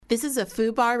This is a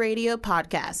FUBAR Radio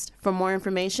podcast. For more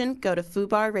information, go to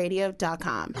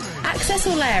FUBARradio.com. Access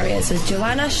all areas with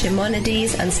Joanna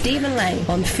Shimonides and Stephen Lang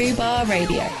on FUBAR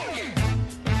Radio.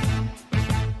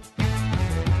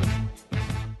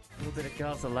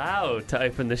 Girls Aloud to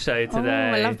open the show today.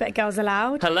 Oh, I love that Girls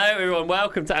Aloud. Hello everyone,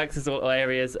 welcome to Access All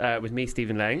Areas with me,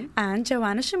 Stephen Lang. And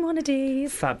Joanna Shimonides.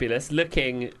 Fabulous,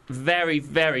 looking very,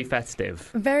 very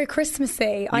festive. Very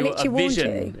Christmassy. I literally warned you.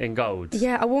 Vision in gold.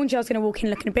 Yeah, I warned you I was going to walk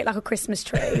in looking a bit like a Christmas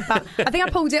tree, but I think I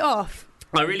pulled it off.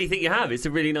 I really think you have. It's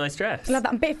a really nice dress. I love that.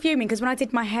 I'm a bit fuming because when I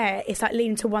did my hair, it's like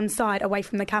leaning to one side away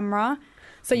from the camera.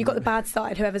 So you've got the bad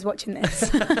side, whoever's watching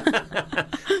this.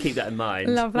 Keep that in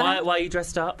mind. Love that. Why are you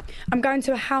dressed up? I'm going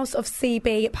to a House of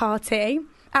CB party.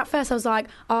 At first I was like,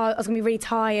 I was going to be really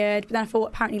tired. But then I thought,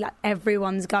 apparently, like,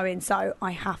 everyone's going, so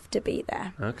I have to be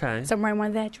there. Okay. So I'm wearing one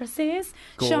of their dresses,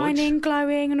 Gorge. shining,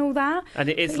 glowing and all that. And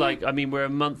it is like, I mean, we're a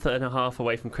month and a half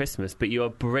away from Christmas, but you are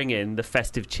bringing the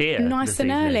festive cheer. Nice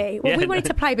and evening. early. Well, we wanted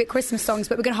to play a bit Christmas songs,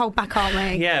 but we're going to hold back, aren't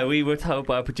we? Yeah, we were told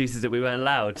by our producers that we weren't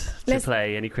allowed to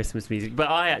play any Christmas music. But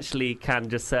I actually can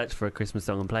just search for a Christmas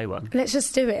song and play one. Let's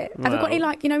just do it. Have you got any,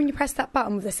 like, you know, when you press that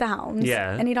button with the sounds?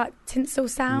 Yeah. Any, like, tinsel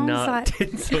sounds? No, like...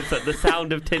 tinsel, the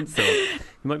sound of tinsel. You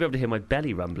might be able to hear my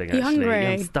belly rumbling, actually. You hungry?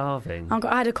 I'm starving.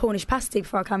 I had a Cornish pasty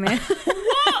before I come in.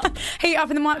 What? Heat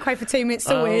up in the microwave for 2 minutes,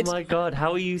 sorted. Oh, my God.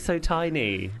 How are you so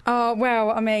tiny? Oh,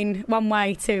 well, I mean, one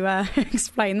way to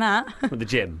explain that. With the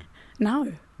gym?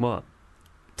 No. What?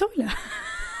 Toilet.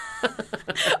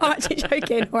 I'm actually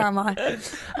joking. Where am I?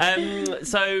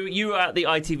 So you were at the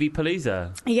ITV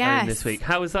Palooza this week.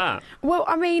 How was that? Well,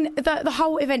 I mean, the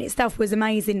whole event itself was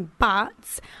amazing,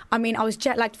 but I mean, I was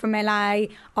jet lagged from LA.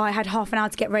 I had half an hour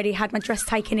to get ready, had my dress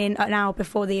taken in an hour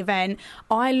before the event.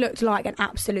 I looked like an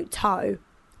absolute toe.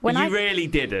 Really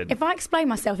didn't. If I explain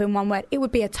myself in one word, it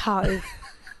would be a toe.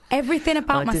 Everything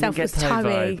about myself was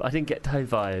toey. I didn't get toe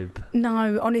vibe.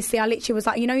 No, honestly, I literally was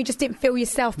like, you know, you just didn't feel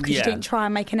yourself because you didn't try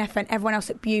and make an effort. Everyone else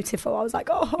looked beautiful. I was like,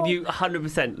 oh. You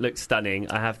 100% looked stunning.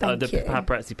 I have the Thank you.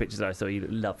 paparazzi pictures I saw. You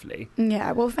look lovely.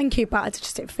 Yeah, well, thank you, but I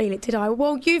just didn't feel it, did I?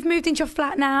 Well, you've moved into your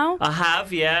flat now. I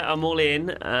have, yeah. I'm all in.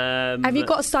 Have you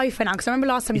got a sofa now? Because I remember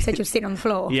last time you said you were sitting on the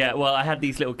floor. Yeah, well, I had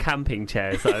these little camping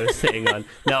chairs that I was sitting on.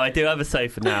 No, I do have a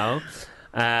sofa now.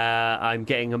 I'm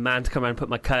getting a man to come around and put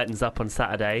my curtains up on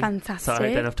Saturday. Fantastic. So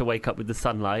I don't have to wake up with the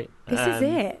sunlight. This is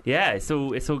it. Yeah, it's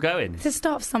all going. It's the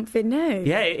start of something new.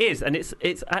 Yeah, it is. And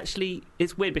it's actually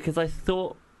weird because I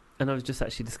thought, and I was just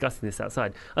actually discussing this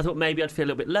outside, I thought maybe I'd feel a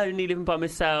little bit lonely living by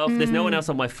myself. There's no one else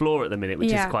on my floor at the minute,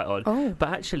 which is quite odd. Oh.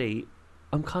 But actually,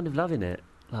 I'm kind of loving it.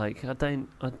 Like,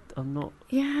 I'm not...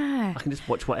 Yeah. I can just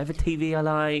watch whatever TV I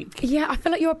like. Yeah, I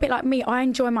feel like you're a bit like me. I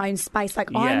enjoy my own space. Like,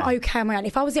 I'm okay on my own.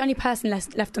 If I was the only person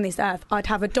left on this earth, I'd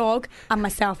have a dog and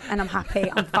myself and I'm happy.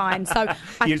 I'm fine. So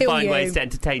You'd find ways to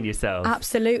entertain yourself.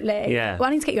 Absolutely. Yeah. Well,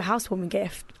 I need to get you a housewarming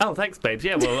gift. Oh, thanks, babes.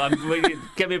 Yeah, well,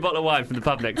 get me a bottle of wine from the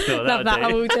pub next door. Love that,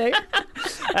 I will do.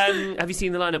 Have you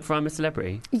seen the lineup for I'm a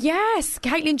Celebrity? Yes.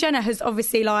 Caitlyn Jenner has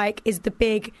obviously, like, is the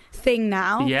big thing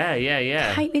now.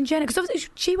 Yeah. Caitlyn Jenner. Because obviously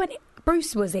she went...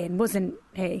 Bruce was in, wasn't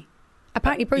he?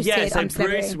 Apparently Bruce did. So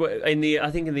Bruce in the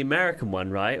American one,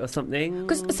 right, or something?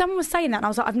 Because someone was saying that, and I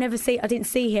was like, I didn't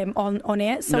see him on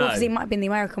it, so obviously it might have been the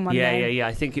American one. Yeah.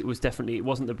 I think it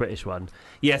wasn't the British one.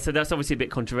 Yeah, so that's obviously a bit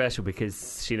controversial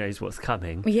because she knows what's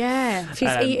coming. Yeah, she's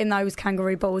eaten those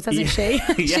kangaroo balls, hasn't she?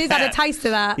 She's had a taste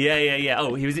of that. Yeah.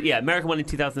 Oh, he was American one in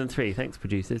 2003. Thanks,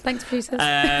 producers.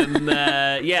 Yeah,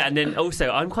 and then also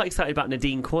I'm quite excited about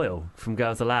Nadine Coyle from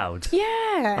Girls Aloud.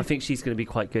 Yeah, I think she's going to be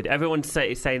quite good. Everyone's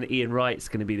saying that Ian Wright's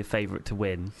going to be the favourite to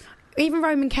win. Even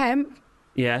Roman Kemp.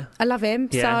 Yeah. I love him.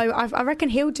 Yeah. So I reckon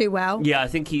he'll do well. Yeah, I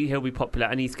think he'll be popular,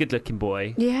 and he's a good-looking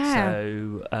boy. Yeah.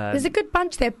 So there's a good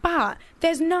bunch there, but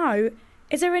there's no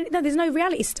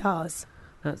reality stars.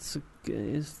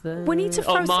 Is there? We need to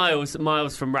throw Miles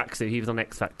from Raksu. He was on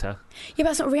X Factor. Yeah, but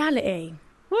that's not reality.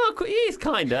 Well, he is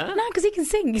kinda. No, because he can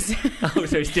sing. Oh,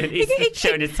 so he's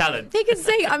showing his talent. He can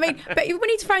sing. I mean, but we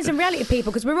need to find some reality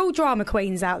people because we're all drama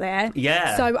queens out there.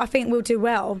 Yeah. So I think we'll do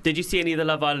well. Did you see any of the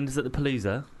Love Islanders at the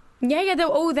Palooza? Yeah, they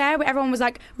were all there. But everyone was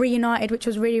like reunited, which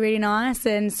was really, really nice,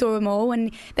 and saw them all.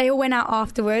 And they all went out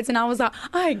afterwards, and I was like,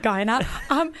 I ain't going out.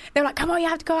 They were like, come on, you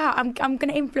have to go out. I'm going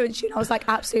to influence you. And I was like,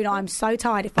 absolutely not. I'm so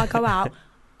tired. If I go out,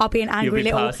 I'll be an angry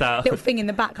You'll be passed out. little thing in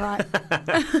the back, like.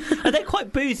 Are they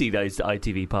quite boozy, those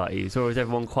ITV parties, or is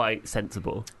everyone quite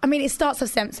sensible? I mean, it starts off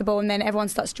sensible, and then everyone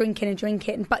starts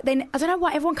drinking. But then I don't know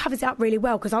why everyone covers it up really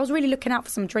well, because I was really looking out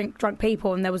for some drunk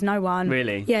people, and there was no one.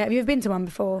 Really? Yeah. Have you ever been to one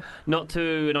before? Not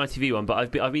to an ITV one, but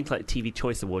I've been to like TV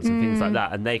Choice Awards and things like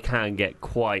that, and they can get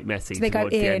quite messy So they go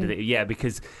towards the end of in. it. Yeah,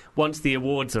 because once the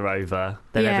awards are over,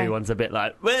 then Yeah. everyone's a bit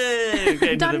like, "Whoa, get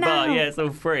into Done the bar." now. Yeah, it's all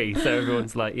free, so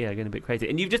everyone's like, "Yeah, going a bit crazy."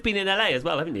 And you've just been in LA as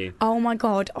well, haven't you? Oh my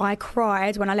God, I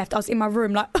cried when I left. I was in my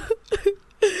room like.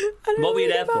 What were you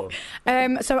there for?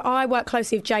 So I work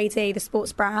closely with JD, the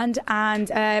sports brand, and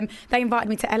they invited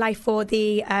me to LA for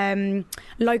the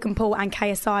Logan Paul and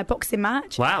KSI boxing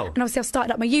match. Wow. And obviously I've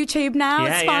started up my YouTube now.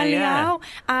 Yeah, It's finally yeah. out.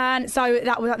 And so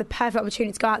that was like the perfect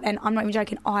opportunity to go out then. I'm not even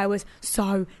joking. I was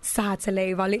so sad to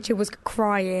leave. I literally was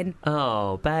crying.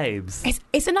 Oh, babes.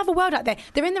 It's another world out there.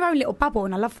 They're in their own little bubble,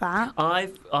 and I love that.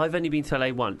 I've only been to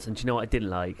LA once, and do you know what I didn't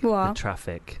like? What? The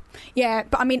traffic. Yeah,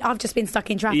 but I mean, I've just been stuck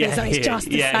in traffic, so it's just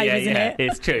the same, isn't it?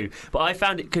 It's true. But I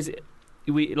found it because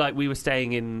we were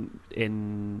staying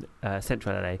in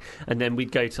central LA, and then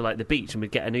we'd go to like the beach and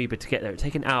we'd get an Uber to get there. It'd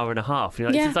take an hour and a half. You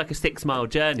know, Yeah. This is like a 6-mile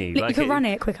journey. You Like could run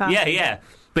it quicker. Yeah.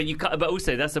 But but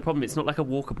also that's the problem. It's not like a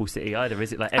walkable city either,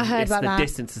 is it? Like I heard about the that.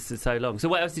 distance is so long. So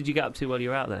what else did you get up to while you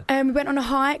were out there? We went on a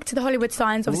hike to the Hollywood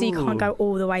Signs. Obviously, you can't Ooh. go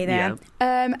all the way there.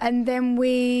 And then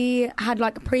we had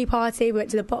like a pre-party. We went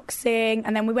to the boxing,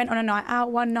 and then we went on a night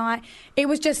out one night. It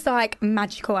was just like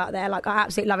magical out there. Like I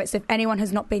absolutely love it. So if anyone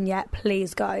has not been yet,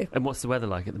 please go. And what's the weather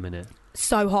like at the minute?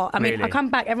 So hot. I mean, Really? I come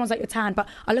back, everyone's like, you're tan, but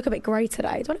I look a bit grey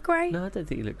today. Do I look grey? No, I don't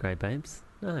think you look great, babes.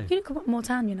 No, You look a bit more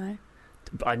tan, you know.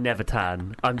 I never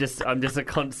tan. I'm just a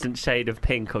constant shade of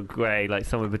pink or grey, like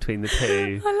somewhere between the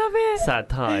two. I love it. Sad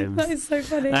times. That is so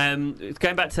funny.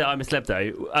 Going back to I'm a Celeb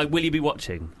though, will you be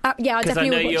watching? Yeah, I Because I definitely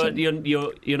know will watch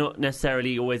it. you're not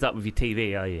necessarily always up with your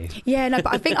TV, are you? Yeah, no,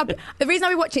 but I think the reason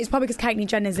I watch it is probably because Caitlyn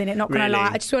Jenner's in it. Not gonna Really? lie,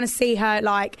 I just want to see her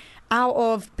like out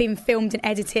of being filmed and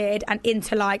edited and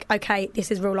into like, okay,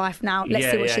 this is real life now.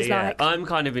 Let's see what she's like. I'm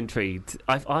kind of intrigued.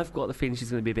 I've got the feeling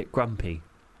she's going to be a bit grumpy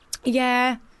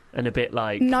Yeah, and a bit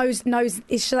like knows.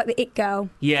 Is she like the it girl?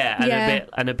 yeah,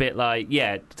 and a bit like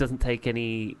doesn't take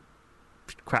any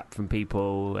crap from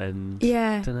people and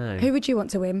Yeah. don't know. Who would you want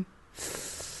to win?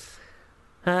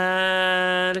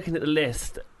 Looking at the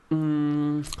list,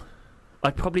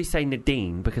 I'd probably say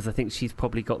Nadine because I think she's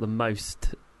probably got the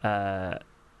most to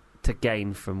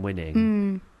gain from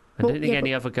winning. I Well, don't think yeah,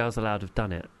 any other girls allowed have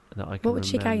done it that I can What would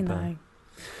she gain remember. though?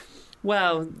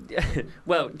 Well,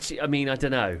 I mean, I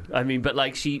don't know. I mean, but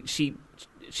like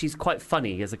she's quite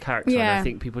funny as a character, and Yeah. I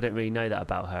think people don't really know that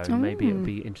about her. And maybe it would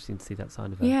be interesting to see that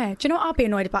side of her. Yeah. Do you know what I'd be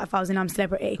annoyed about if I was an I'm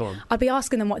Celebrity? Go on. I'd be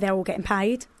asking them what they're all getting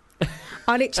paid.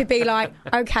 I'd literally be like,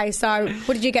 okay, so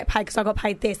what did you get paid? Because I got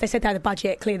paid this. They said they had a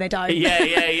budget. Clearly they don't.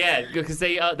 Yeah. Because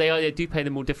they do pay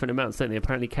them all different amounts, don't they?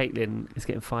 Apparently, Caitlyn is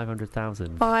getting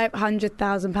 $500,000,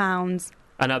 £500,000.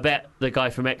 and I bet the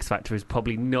guy from X Factor is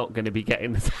probably not going to be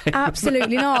getting the same.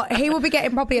 Absolutely not. He will be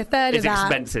getting probably a third His of that.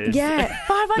 expenses. Yeah,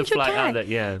 The flight out there, 500k.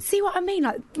 yeah. See what I mean?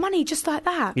 Like money just like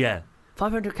that. Yeah.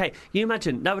 500k. You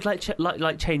imagine that would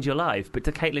like change your life, but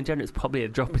to Caitlyn Jenner, it's probably a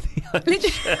drop in the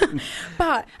ocean.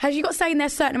 But have you got to stay in there a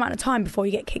certain amount of time before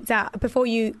you get kicked out? Before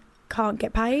you can't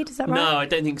get paid? Is that right? No, I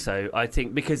don't think so. I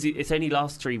think because it's only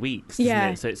lasts 3 weeks, doesn't Yeah.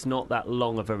 it? So it's not that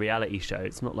long of a reality show.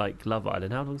 It's not like Love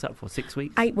Island. How long's that for? 6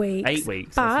 weeks? 8 weeks. 8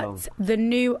 weeks. That's long. But the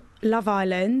new Love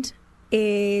Island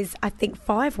is, I think,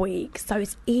 5 weeks, so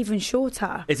it's even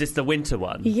shorter. Is this the winter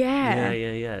one?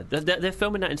 Yeah. They're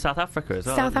filming that in South Africa as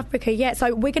well. South aren't Africa, yeah.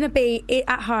 So we're going to be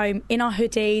at home in our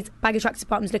hoodies, baggy tracksuit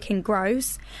bottoms looking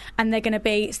gross, and they're going to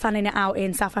be sunning it out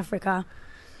in South Africa.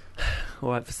 they?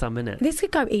 All right for some minute. This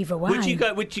could go either way. Would you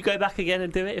go back again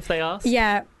and do it if they asked?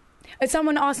 Yeah. And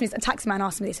someone asked me, a taxi man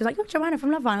asked me this. He was like, "You're Joanna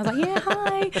from Love Island." I was like, "Yeah,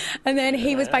 hi." And then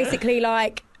he was basically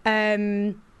like,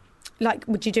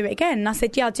 would you do it again? And I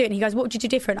said, "Yeah, I'll do it." And he goes, "What would you do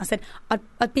different?" I said,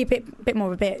 I'd be a bit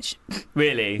more of a bitch.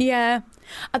 Really? Yeah.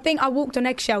 I think I walked on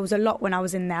eggshells a lot when I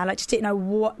was in there. Like, just didn't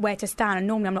know where to stand. And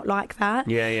normally I'm not like that.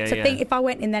 Yeah. So I think if I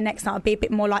went in there next night, I'd be a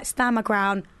bit more like, stand my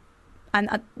ground and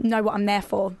I know what I'm there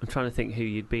for. I'm trying to think who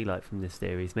you'd be like from this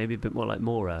series. Maybe a bit more like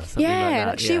Maura. Something Yeah, like that.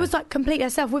 like she was like completely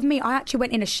herself. With me, I actually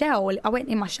went in a shell. I went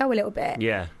in my shell a little bit.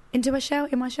 Yeah. Into a shell,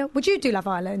 in my shell. Would you do Love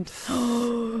Island?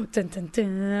 Dun, dun,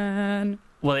 dun.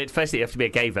 Well, firstly, you have to be a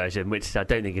gay version, which I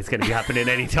don't think is going to be happening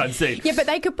anytime soon. Yeah, but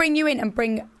they could bring you in and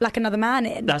bring like another man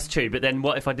in. That's true, but then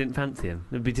what if I didn't fancy him?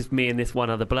 It'd be just me and this one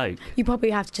other bloke. You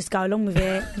probably have to just go along with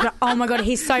it. Like, oh my god,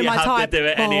 he's so You my have type. to do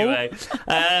it Oh. anyway.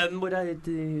 Would I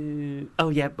do? Oh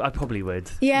yeah, I probably would.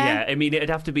 Yeah. I mean, it'd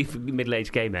have to be for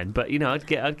middle-aged gay men, but I'd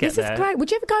get This there. is great. Would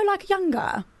you ever go like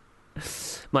younger?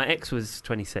 My ex was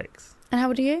 26. And how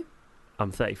old are you?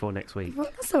 I'm 34 next week. Well,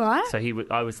 that's all right. So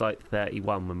I was like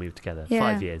 31 when we moved together. Yeah.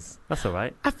 5 years. That's all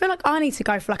right. I feel like I need to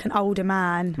go for like an older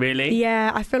man. Really?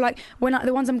 Yeah, I feel like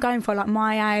the ones I'm going for are like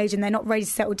my age and they're not ready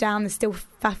to settle down. They're still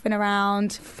faffing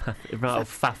around. Right,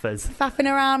 faffers. Faffing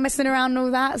around, messing around and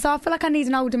all that. So I feel like I need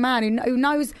an older man who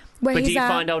knows where But he's do you at.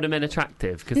 find older men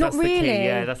attractive? Because Not that's the key. really.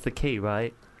 Yeah, that's the key,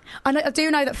 right? I do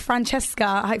know that Francesca,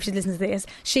 I hope she listens to this,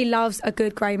 she loves a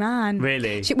good grey man.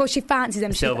 Really? She fancies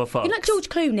them. Silver fox. You know, like George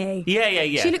Clooney. Yeah.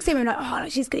 She looks at him and like, oh,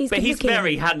 he's good But he's looking.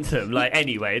 very handsome. Like,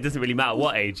 anyway, it doesn't really matter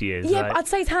what age he is. Yeah, right? but I'd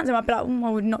say he's handsome. I'd be like, I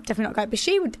would definitely not go. But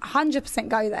she would 100%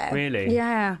 go there. Really?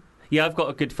 Yeah. Yeah, I've got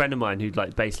a good friend of mine who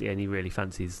like basically only really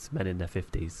fancies men in their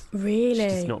 50s. Really?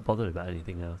 She's just not bothered about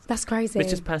anything else. That's crazy. It's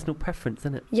just personal preference,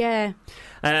 isn't it? Yeah.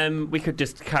 We could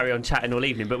just carry on chatting all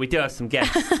evening, but we do have some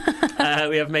guests.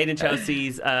 We have Made in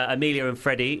Chelsea's Amelia and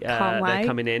Freddie. Can't They're wait.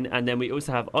 coming in. And then we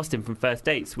also have Austin from First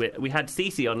Dates. We had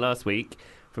Cece on last week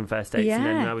from First Dates, and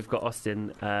then Yeah. now we've got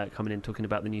Austin coming in talking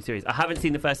about the new series. I haven't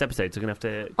seen the first episode, so we're going to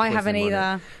have to... I quiz haven't him on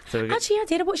either. it. So Actually, I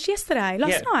did. I watched yesterday,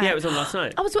 last night. Yeah, it was on last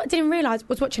night. Didn't realise I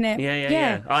was watching it.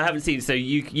 Yeah. I haven't seen it, so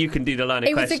you can do the line of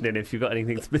It was a- questioning if you've got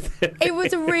anything specific. It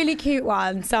was a really cute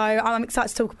one, so I'm excited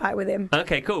to talk about it with him.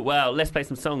 Okay, cool. Well, let's play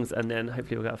some songs, and then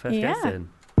hopefully we'll get our first Yeah. guest in.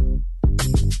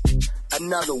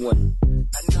 Another one.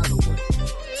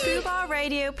 Fubar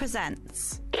Radio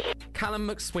presents. Callum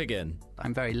McSwiggan.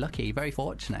 I'm very lucky, very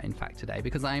fortunate, in fact, today,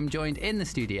 because I am joined in the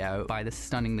studio by the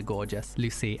stunning, the gorgeous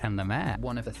Lucy and the Mayor.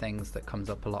 One of the things that comes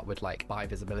up a lot with, like, bi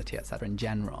visibility, etc. in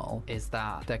general, is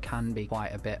that there can be quite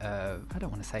a bit of, I don't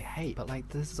want to say hate, but, like,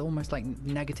 there's almost, like,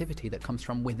 negativity that comes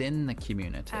from within the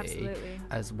community. Absolutely.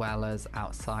 As well as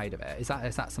outside of it. Is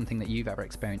that something that you've ever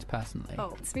experienced personally?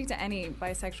 Oh, speak to any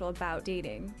bisexual about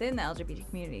dating within the LGBT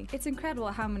community. It's incredible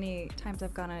how many times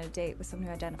I've gone on a date with someone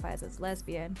who identifies as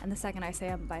lesbian, and the second I say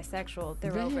I'm bisexual,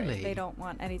 they're over Really? it. They don't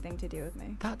want anything to do with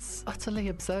me. That's utterly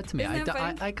absurd to me. Isn't it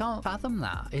funny? I can't fathom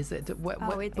that. Is it?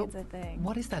 It's a thing.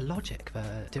 What is their logic for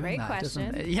doing Great that?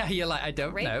 question. Yeah, you're like, I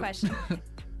don't Great know. question.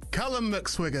 Callum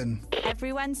McSwiggan.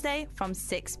 Every Wednesday from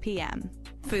 6 p.m.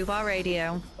 Fubar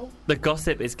Radio. The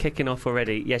gossip is kicking off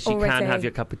already. Yes, you Already. can have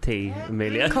your cup of tea,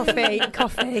 Amelia. Coffee.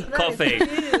 Coffee.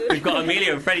 We've got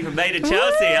Amelia and Freddie from Made in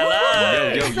Chelsea.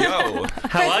 Hello. Yo.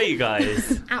 How are you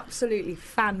guys? Absolutely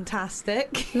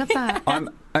fantastic. Love that.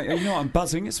 I'm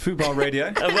buzzing. It's Fubar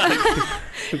Radio.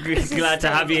 Glad to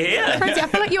have you here. Freddie, I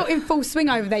feel like you're in full swing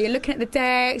over there. You're looking at the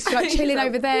decks, you're like chilling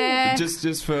over there.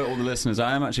 Just for all the listeners,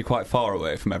 I am actually quite far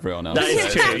away from everyone else. That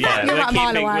is true, yeah. You're about a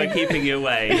mile away. We're keeping you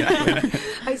away.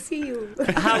 I see you.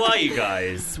 How are you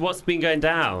guys? What's been going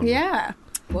down? Yeah.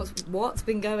 What's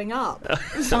been going up?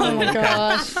 Oh my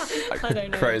gosh. I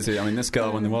don't know. Crazy. I mean, this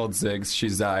girl, when the world zigs, she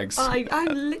zags. I'm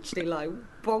literally like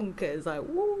bonkers. Like,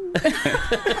 woo.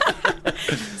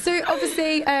 So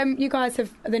obviously, you guys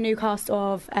have the new cast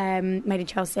of Made in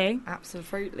Chelsea.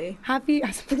 Absolutely. Have you?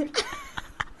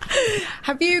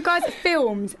 Have you guys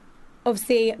filmed?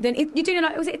 Obviously, then you're doing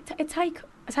like, was it a take?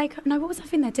 No, what was that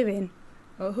thing they're doing?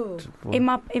 Oh. In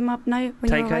my no.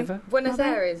 When you're away? Takeover? Buenos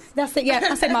Aires. That's it. Yeah,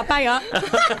 I said Marbella.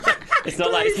 It's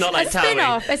not like A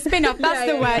spin-off. A spin-off. That's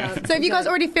the word. Yeah. So have you guys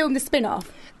already filmed the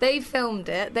spin-off? They've filmed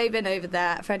it. They've been over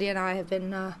there. Freddie and I have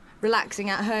been relaxing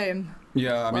at home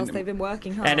Yeah, I whilst mean, they've been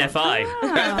working hard. NFI.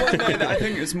 no, I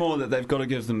think it's more that they've got to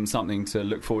give them something to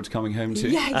look forward to coming home to.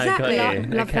 Yeah, I exactly. got you.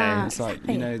 Love Okay. that. It's like,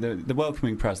 you know, the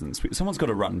welcoming presence. Someone's got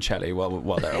to run Chelly while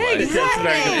they're away. That's a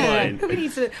very good point. We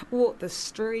need to walk the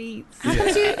streets.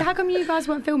 How come you guys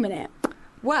weren't filming it?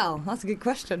 Well, that's a good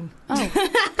question.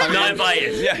 Not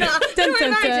invited. Yeah. Dun,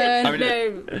 dun, dun. I mean,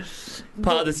 No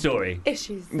Part of the story.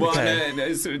 issues. Well, Okay. no,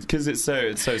 it's because it's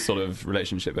so sort of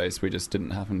relationship based. We just didn't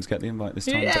happen to get the invite this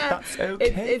time. Yeah. But that's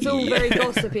okay. It's all very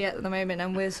gossipy at the moment,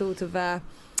 and we're sort of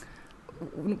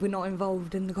we're not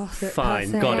involved in the gossip. Fine,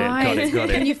 per se. got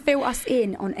it. Can you fill us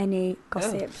in on any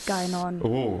gossip going on?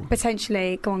 Ooh.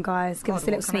 Potentially. Go on, guys. Give us a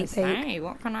little sneak peek.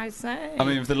 What can I say? I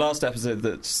mean, with the last episode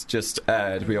that's just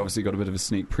aired, we obviously got a bit of a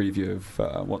sneak preview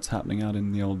of what's happening out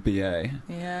in the old BA.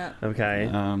 Yeah. Okay.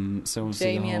 So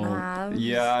obviously Jamie the and whole, Halves.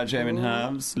 Yeah, Jamie and Ooh.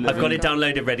 Halves. I've got it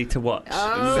downloaded ready to watch.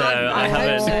 Oh, so I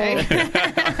haven't.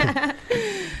 hope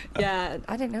so. Yeah,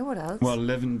 I don't know what else. Well,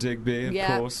 Liv and Digby, of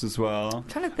Yeah. course, as well. I'm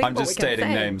trying to think I'm what just we can stating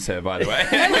say. names here, by the way.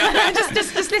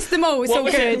 just list them all. It's all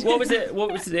good. What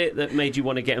was it that made you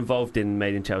want to get involved in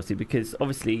Made in Chelsea? Because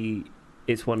obviously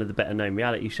it's one of the better known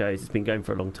reality shows. It's been going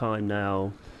for a long time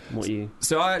now.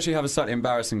 So I actually have a slightly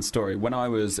embarrassing story. When I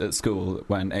was at school,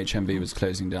 when HMV was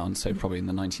closing down, so probably in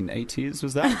the 1980s,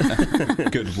 was that?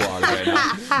 Good while ago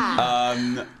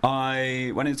now.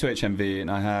 I went into HMV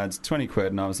and I had 20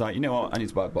 quid and I was like, you know what, I need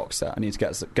to buy a box set. I need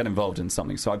to get involved in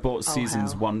something. So I bought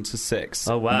seasons 1 to 6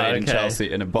 Made in Chelsea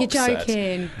in a box set. You're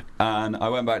joking. And I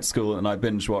went back to school and I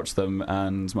binge watched them,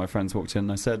 and my friends walked in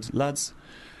and I said, lads,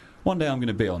 one day I'm going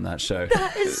to be on that show.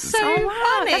 That is so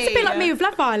funny. That's a bit like me with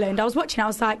Love Island. I was watching, I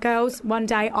was like, girls, one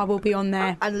day I will be on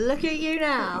there. And look at you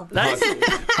now.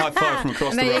 High five from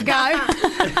across the There you room.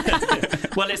 go.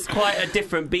 Well, it's quite a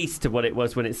different beast to what it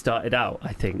was when it started out,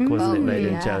 I think, wasn't it, Made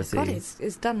in Chelsea? God,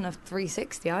 it's done a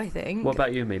 360, I think. What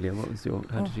about you, Amelia? How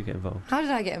did you get involved? How did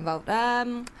I get involved? I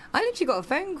literally got a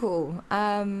phone call.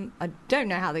 I don't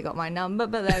know how they got my number,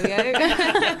 but there we go.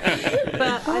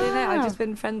 But I don't know. I've just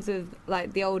been friends with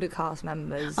like the older cast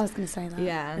members. I was going to say that.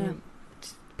 Yeah. And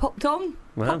just popped on,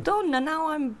 and now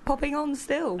I'm popping on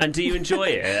still. And do you enjoy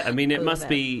it? I mean, it I must love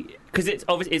be because it's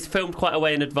obviously it's filmed quite a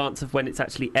way in advance of when it's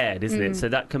actually aired, isn't it? So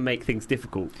that can make things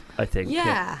difficult, I think.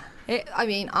 Yeah. I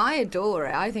mean, I adore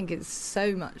it. I think it's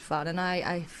so much fun, and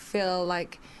I feel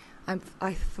like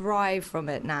I thrive from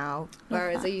it now.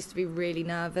 Whereas I used to be really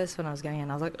nervous when I was going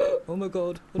in. I was like, oh my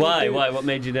god. Why? What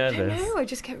made you nervous? I don't know. I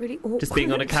just get really awkward. Just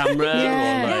being on a camera?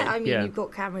 Yeah. Or like, I mean, you've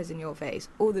got cameras in your face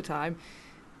all the time.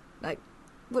 Like,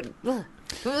 what? To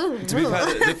be fair,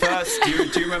 the first.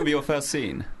 Do you remember your first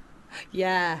scene?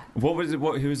 Yeah. What was it?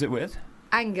 Who was it with?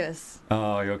 Angus.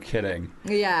 Oh, you're kidding.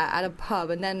 Yeah, at a pub,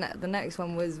 and then the next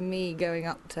one was me going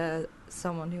up to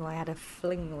someone who I had a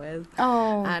fling with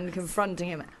and confronting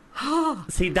him.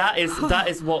 See, that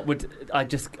is what would I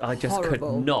just Horrible. could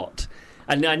not.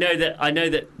 And I know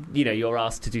that you know you're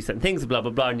asked to do certain things, blah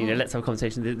blah blah, and you know let's have a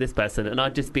conversation with this person, and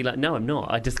I'd just be like, no, I'm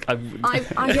not. I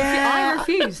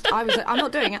refused. I was like, I'm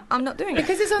not doing it. I'm not doing it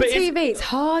because it's on TV. It's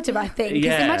harder, I think.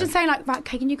 Because imagine saying like, right,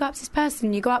 okay, can you go up to this person?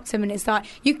 And you go up to them, and it's like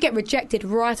you get rejected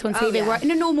right on TV. Right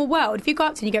in a normal world, if you go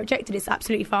up to them and you get rejected, it's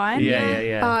absolutely fine.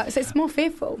 Yeah. So it's more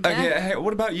fearful. Okay, hey,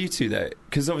 what about you two though?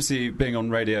 Because obviously being on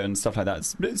radio and stuff like that,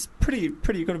 it's pretty.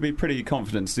 You've got to be pretty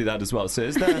confident to do that as well. So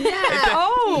is there?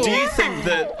 Do you think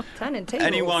that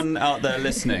anyone out there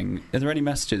listening, are there any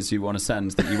messages you want to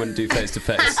send that you wouldn't do face to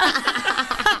face?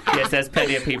 Yes, there's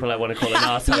plenty of people I want to call an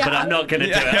arsehole, but I'm not going to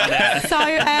do it. So,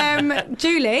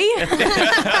 Julie.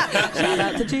 Shout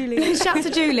out to Julie. Shout out to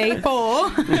Julie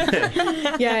for...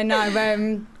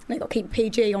 we've got to keep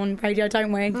PG on radio,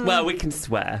 don't we? Well, we can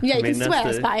swear. Yeah, you can swear,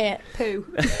 that's about it. Poo.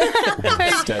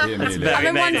 Steady, That's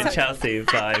very Made in Chelsea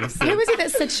vibes. Who was it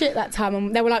that said shit that time?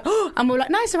 And they were like, oh, and we were like,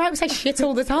 no, it's all right, we say shit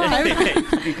all the time.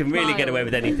 You can really get away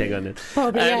with anything on it.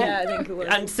 Probably, I think it was.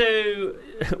 And so,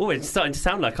 it's starting to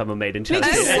sound like I'm a Made in Chelsea.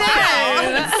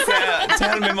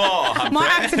 Tell me more, Humphrey. My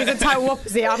accent is a total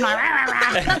opposite. I'm like...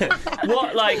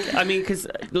 What, like, I mean, because,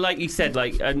 like you said,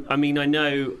 like, I mean, I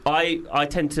know, I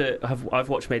tend to I've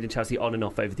watched Made in Chelsea on and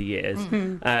off over the years.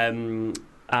 And...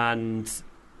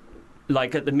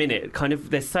 like at the minute, kind of,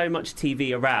 there's so much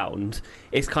TV around.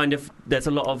 It's kind of there's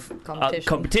a lot of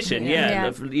competition.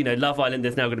 You know, Love Island.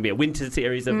 There's now going to be a winter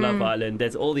series of Love Island.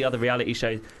 There's all the other reality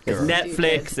shows. There's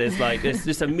Netflix. There's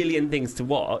just a million things to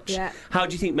watch. Yeah. How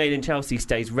do you think Made in Chelsea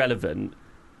stays relevant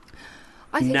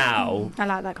now? I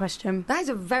like that question. That is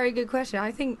a very good question.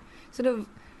 I think sort of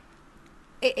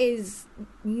it is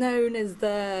known as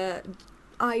the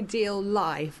ideal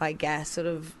life, I guess, sort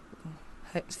of.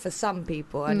 For some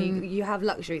people, and you have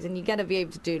luxuries, and you got to be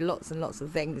able to do lots and lots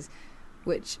of things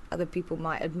which other people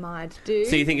might admire to do.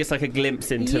 So you think it's like a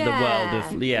glimpse into the world of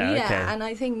okay. And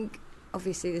I think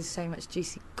obviously there's so much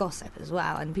juicy gossip as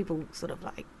well, and people sort of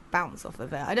like bounce off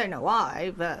of it. I don't know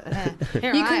why, but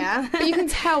here I am. But you can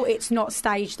tell it's not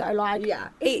staged though. Like,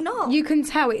 it's not. You can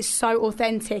tell it's so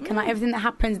authentic, and like everything that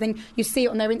happens, then you see it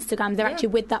on their Instagram. They're actually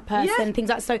with that person, and things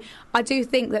like. So I do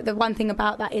think that the one thing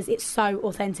about that is it's so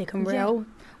authentic and real.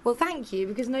 Well, thank you,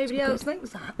 because nobody else thinks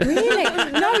that. Really?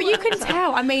 No, you can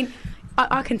tell. I mean,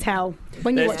 I can tell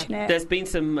when you're watching it. There's been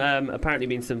some, apparently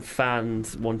been some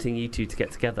fans wanting you two to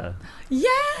get together. Yeah!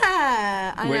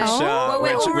 I know.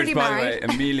 Which, by the way, married.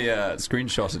 Amelia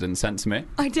screenshotted and sent to me.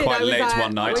 I did. Quite late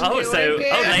one night.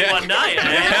 Late one night.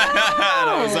 And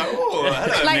I was like, oh,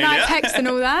 hello, Late Amelia. night text and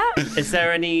all that. Is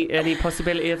there any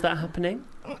possibility of that happening?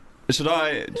 Should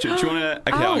I? Do you want to?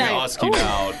 Okay, I'm going to ask you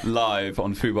now, live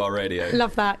on Fubar Radio.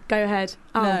 Love that. Go ahead.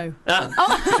 Oh. No.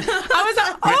 I was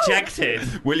like, Rejected.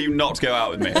 Will you not go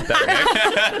out with me? There we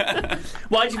go.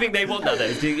 Why do you think they want that, though?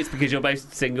 Do you think it's because you're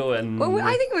both single and... Well,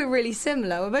 I think we're really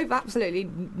similar. We're both absolutely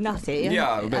nutty.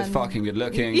 Yeah, we're both fucking good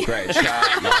looking, great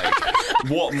chat. Like,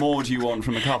 what more do you want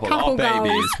from a couple? Our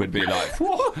babies goals. would be like,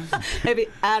 whoa. Maybe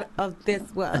out of this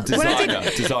world.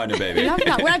 Designer baby. Love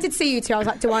that. When I did see you two, I was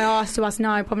like, do I ask? Do I ask?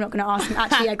 No, probably not going to ask them.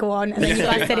 Actually, yeah, go on. And then you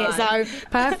guys said it, so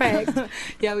perfect.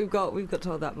 Yeah, we've got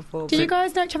told that before. Did you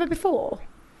guys know each other before?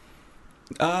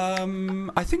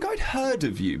 I think I'd heard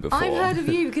of you before. I've heard of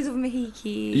you because of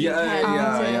Mahiki.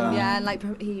 Yeah, and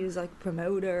like he was like a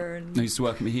promoter. And I used to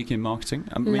work at Mahiki in marketing.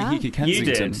 Mahiki Kensington. You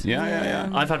did? Yeah.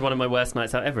 I've had one of my worst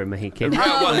nights out ever in Mahiki.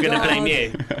 Oh, I'm going to blame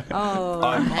you.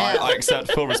 I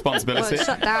accept full responsibility. Well, it's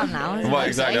shut down now. Well,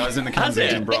 exactly. I was in the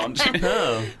Kensington branch.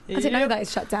 Oh. I didn't know that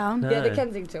it's shut down. Yeah, the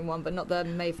Kensington one, but not the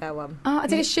Mayfair one. I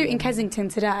did a shoot in Kensington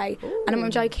today, and I'm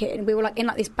not joking. We were like in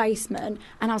like this basement,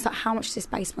 and I was like, "How much does this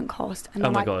basement cost?" And Oh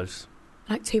my like, gosh.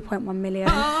 Like 2.1 million.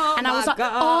 And I was like,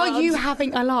 are you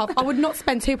having a laugh? I would not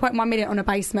spend 2.1 million on a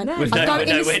basement. I'd go in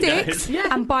the sticks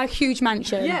and buy a huge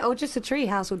mansion. Yeah, or just a tree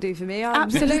house will do for me.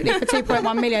 Absolutely, for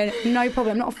 2.1 million, no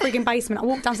problem. Not a frigging basement. I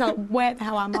walk downstairs, like, where the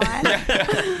hell am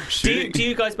I? Do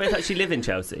you guys both actually live in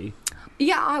Chelsea?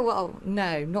 Yeah,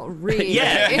 no, not really. No.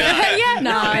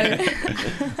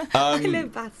 I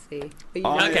live Battersea.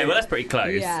 Okay, well that's pretty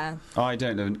close. Yeah. I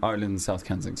don't live in Ireland in South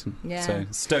Kensington. Yeah. So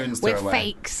stones throw We're away.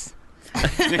 fakes.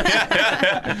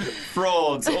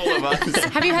 Frauds, all of us.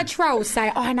 Have you had trolls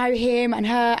say, I know him and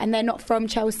her, and they're not from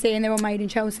Chelsea and they're all made in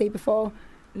Chelsea before?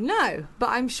 No, but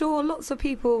I'm sure lots of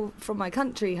people from my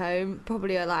country home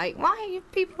probably are like, why are you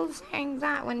people saying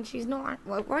that when she's not?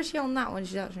 Why is she on that when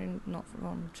she's actually not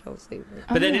from Chelsea?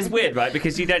 But then it's weird, right?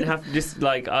 Because you don't have just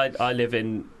like I live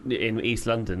in East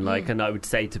London, like, and I would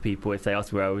say to people if they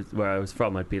asked where I was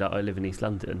from, I'd be like, I live in East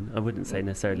London. I wouldn't say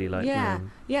necessarily like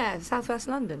Southwest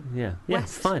London. Yeah,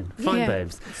 West. fine,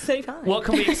 babes. So fine. What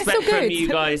can we expect from you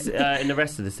guys in the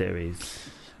rest of the series?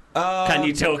 Can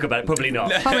you talk about it? Probably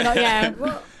not. Probably not. Yeah.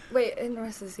 Well, wait, in the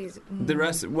rest of the season. The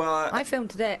rest, well, I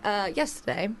filmed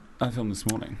yesterday. I filmed this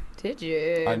morning. Did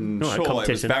you? I'm sure it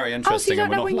was very interesting, and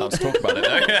we're not allowed to talk about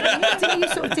it. Though. You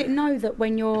sort of didn't know that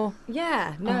when you're.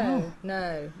 Yeah. No.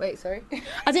 Wait, sorry.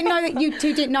 I didn't know that you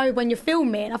two didn't know when you're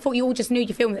filming. I thought you all just knew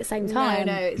you're filming at the same time.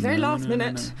 No, it's very last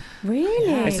minute.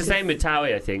 Really? It's the same with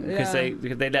Towie, I think, because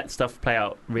they let stuff play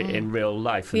out in real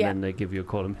life, and then they give you a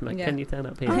call and be like, "Can you turn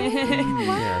up here?"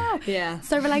 Wow. Yeah.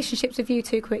 So relationships with you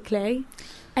two quickly.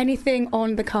 Anything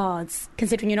on the cards,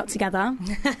 considering you're not together?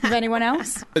 With anyone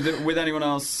else? With anyone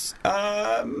else?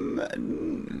 Not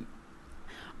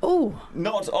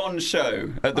on show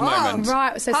at the moment.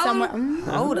 Right, so someone...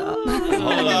 Hold up.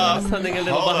 Hold up. Something a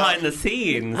little behind the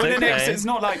scenes. But Okay. it's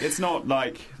not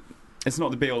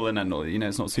the be all and end all. You know,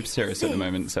 it's not super serious at the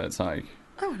moment. So it's like.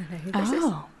 I want to know who this is.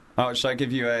 Oh, should I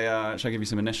give you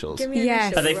some initials? Give me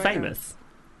Yes. initials Are they right famous?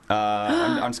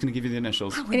 I'm just going to give you the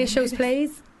initials. Initials,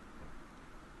 please.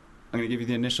 I'm going to give you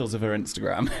the initials of her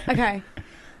Instagram. Okay.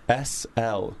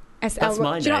 SL. That's SL. my Do you know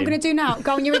what I'm name. going to do now?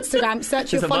 Go on your Instagram,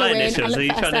 search your These are my following, and initials. look Are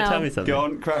you for trying to tell me SL. something? Go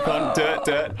on, crack on, do it.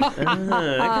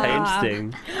 Okay,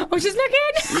 interesting. Oh, she's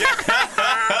looking.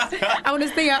 I want to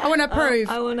see her. I want to approve.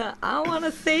 I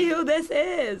wanna see who this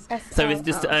is. So it's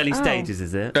just early stages,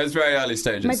 is it? It's very early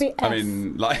stages. Maybe I S.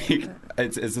 mean, like,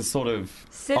 it's a sort of...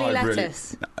 Silly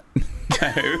lettuce.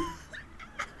 No.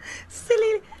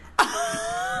 Silly.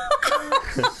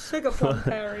 Sugar plum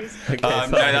berries. Okay, No,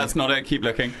 that's not it. Keep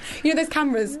looking. You know, there's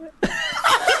cameras. We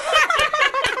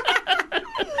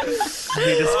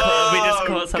just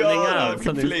caught something God, out. I've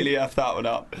Something. completely effed that one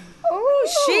up. Oh,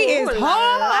 she is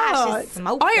hot. She's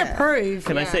smoking. I approve.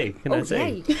 Can I see? Can I see? Yeah,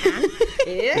 you can.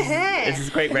 Yeah. This is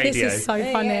great radio. This is so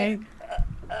funny.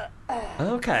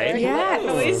 Okay. Yeah.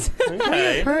 Ooh,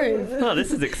 okay. Approve. Oh,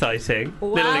 this is exciting.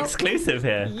 Little exclusive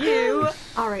here. You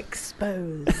are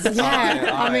exposed. Yeah,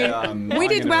 I mean, we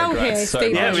did well here,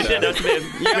 Steve. Yeah, we did. That was a bit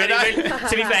of,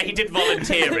 to be fair, he did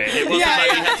volunteer it. It wasn't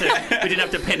like we didn't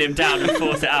have to pin him down and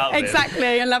force it out of him.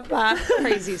 Exactly, I love that.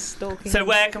 Crazy stalking. So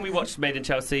where can we watch Made in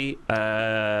Chelsea?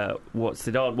 What's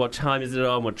it on? What time is it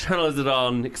on? What channel is it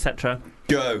on? Etc.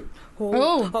 Go.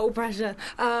 Oh, pressure.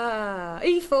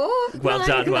 E4. Well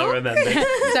done, well remembered.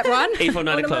 Step one. E4 9 On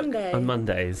a o'clock Monday. on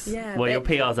Mondays. Yeah, well, your but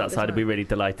PR's at the outside will be time. really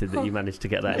delighted that you managed to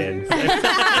get that in. They're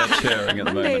cheering at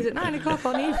the Mondays moment. at 9 o'clock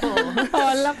on E4. Oh,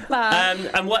 I love that.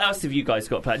 And what else have you guys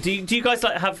got planned? Do you guys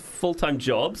like have full-time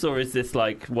jobs, or is this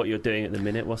like what you're doing at the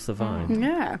minute? What's the vibe?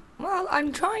 Yeah. Well,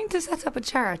 I'm trying to set up a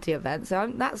charity event,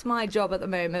 so that's my job at the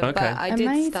moment. Okay. But I did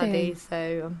Amazing. study,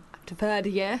 so I'm to third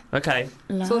year. Okay.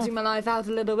 Sorting my life out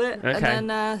a little bit. Okay. And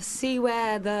then see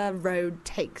where the road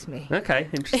takes me. Okay,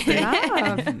 interesting.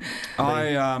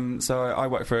 I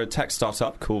work for a tech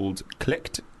startup called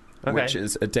Clicked, which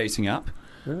is a dating app.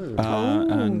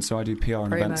 And so I do PR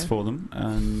and events for them,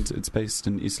 and it's based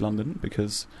in East London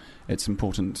because it's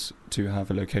important to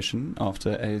have a location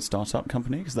after a startup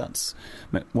company, because that's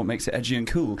what makes it edgy and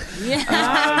cool.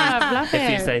 Yeah,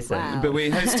 if you say so. Wow. But we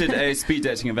hosted a speed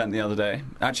dating event the other day.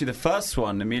 Actually, the first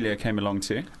one Amelia came along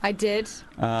to. I did.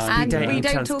 Speed dating we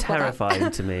don't sounds talk terrifying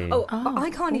about to me. I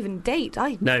can't even date.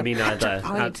 No, me neither.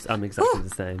 I'm exactly the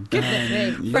same.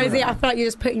 Goodness me. Rosie, I feel like you're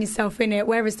just putting yourself in it.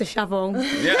 Where is the shovel?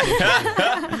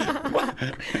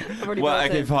 Well,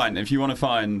 okay, fine. If you want to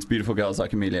find beautiful girls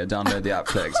like Amelia, download the app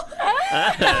Clicked.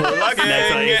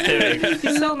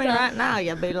 You saw me right now,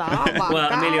 you'll be like, oh my well,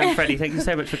 God. Amelia and Freddie, thank you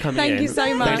so much for coming in. Thank you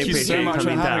so much. Thank you so much for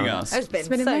having us. It's been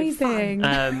so amazing.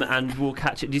 And we'll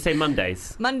catch it. Do you say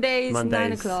Mondays? Mondays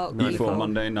 9 o'clock. Before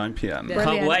Monday, 9 p.m. Yeah.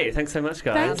 Can't wait. Thanks so much,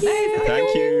 guys. Thank you.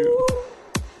 Thank you.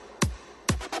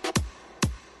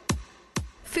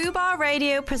 Fubar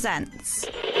Radio presents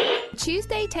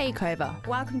Tuesday Takeover.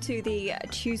 Welcome to the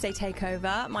Tuesday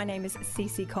Takeover. My name is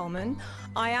Cece Coleman.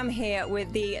 I am here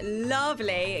with the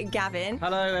lovely Gavin.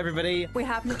 Hello, everybody. We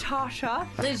have Natasha.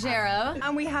 Legero.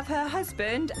 And we have her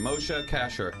husband. Moshe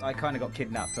Kasher. I kind of got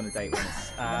kidnapped on a date once.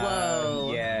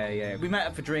 Whoa. Yeah. We met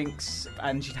up for drinks,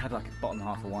 and she'd had like a bottle and a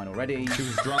half of wine already. She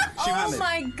was drunk. She Oh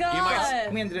my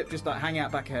God. We ended up just like hanging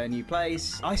out back at her new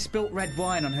place. I spilt red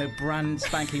wine on her brand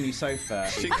spanking new sofa.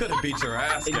 She could have beat your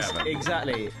ass, Gavin.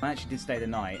 Exactly. I actually did stay the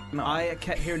night. I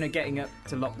kept hearing her getting up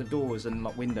to lock the doors and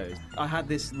lock windows. I had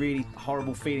this really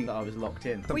horrible feeling that I was locked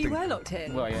in. Well, you were locked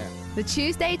in. Well, yeah. The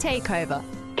Tuesday Takeover.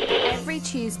 Every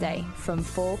Tuesday from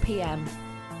 4 p.m.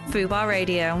 Fubar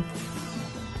Radio.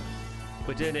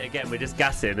 We're doing it again. We're just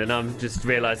gassing, and I'm just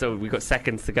realised, we've got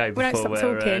seconds to go before don't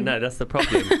stop talking. no, that's the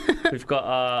problem. We've got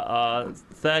our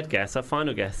third guest, our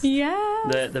final guest.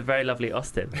 Yeah. The very lovely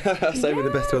Austin. Saving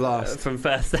the best to last. From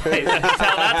First Date. Tell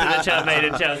that to the Charmaine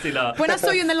and Chelsea laugh. When I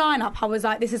saw you in the lineup, I was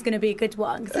like, "This is going to be a good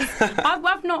one."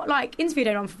 I've not interviewed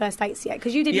anyone for First Dates yet,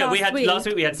 because you did last week. Last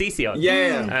week we had Cece on.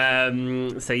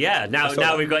 Yeah. So yeah,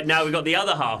 now we've got the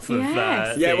other half of.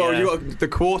 Yes. You got the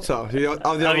quarter.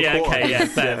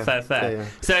 Fair. Yeah.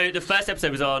 So the first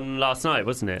episode was on last night,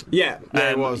 wasn't it? Yeah,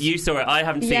 it was. You saw it. I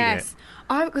haven't seen it.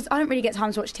 Because I don't really get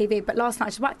time to watch TV, but last night I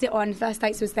just whacked it on. First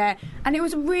Dates was there, and it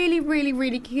was really, really,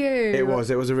 really cute. It was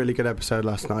a really good episode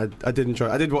last night. I did enjoy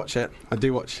it. I did watch it. I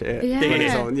do watch it. Yeah. When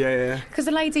it's on. Yeah. Because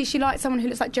the lady, she liked someone who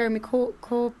looks like Jeremy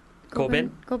Corbyn.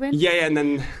 Yeah, and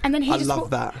then he I love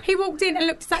that. He walked in and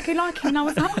looked exactly like him, and I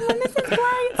was like, oh, this is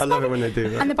great. I love it when they do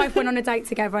that. And they both went on a date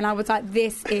together, and I was like,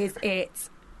 this is it.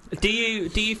 Do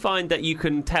you find that you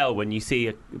can tell when you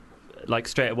see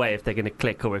straight away if they're going to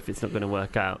click or if it's not going to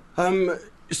work out?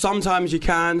 Sometimes you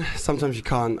can, sometimes you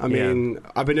can't. I mean,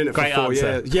 I've been doing it for 4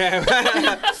 years. Yeah.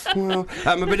 Well,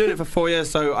 I've been doing it for 4 years,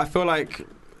 so I feel like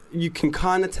you can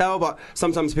kind of tell, but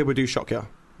sometimes people do shock you.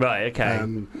 Right, okay.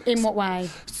 In what way?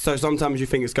 So sometimes you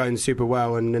think it's going super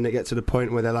well, and then it gets to the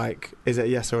point where they're like, is it a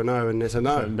yes or a no? And it's a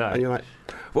no. And you're like,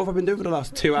 what have I been doing for the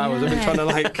last 2 hours? I've been trying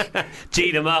to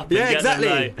G them up. Yeah, and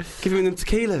exactly. Giving them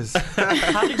tequilas.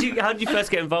 How did you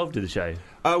first get involved in the show?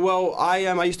 Well,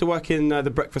 I used to work in the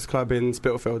Breakfast Club in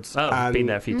Spitalfields. Oh, I've been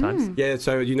there a few times. Yeah,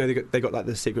 so they got like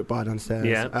the secret bar downstairs.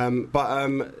 Yeah.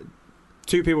 But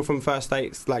two people from First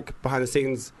Dates, behind the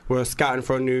scenes, were scouting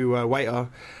for a new waiter.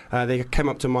 They came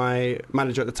up to my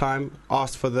manager at the time,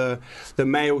 asked for the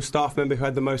male staff member who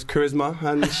had the most charisma,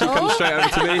 and she comes straight over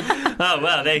to me. Oh,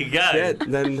 well, there you go. Yeah,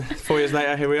 then 4 years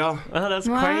later, here we are. Oh, that's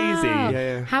crazy.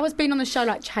 Yeah. How has being on the show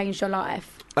changed your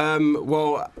life?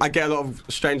 Well, I get a lot of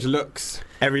strange looks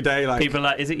every day. People are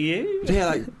like, is it you?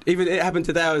 Yeah, even it happened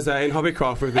today. I was in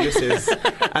Hobbycraft with the missus,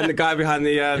 and the guy behind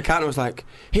the counter was like,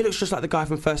 he looks just like the guy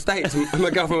from First Dates. And my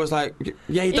girlfriend was like,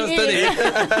 yeah, he does, doesn't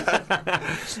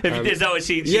he? Is that what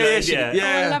she yeah. Oh,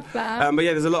 I love that. But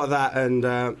yeah, there's a lot of that, and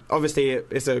obviously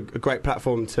it's a great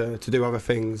platform to do other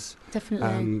things.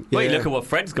 Definitely. Well, look at what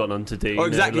Fred's gone on to do. Oh,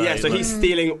 exactly, yeah. So he's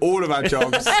stealing all of our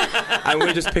jobs, and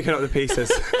we're just picking up the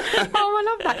pieces. Oh, I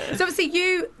love that. So obviously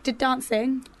you did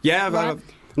dancing. Yeah, I've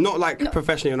not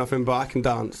professionally or nothing, but I can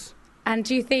dance. And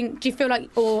do you feel like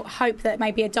or hope that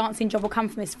maybe a dancing job will come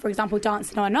from this? For example,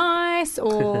 dancing on ice,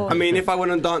 or I mean, if I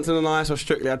went on Dancing on Ice or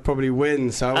Strictly, I'd probably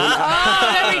win. So there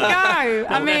we go.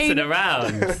 I mean, messing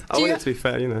around. I want it to be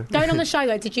fair, Going on the show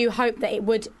though, did you hope that it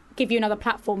would give you another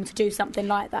platform to do something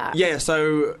like that? Yeah.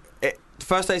 So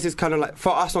First Dates is kind of like,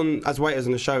 for us as waiters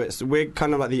on the show, we're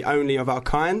kind of like the only of our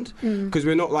kind, because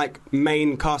we're not like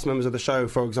main cast members of the show,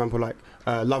 for example, like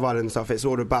Love Island and stuff. It's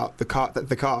all about the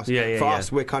cast. For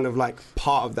us, we're kind of like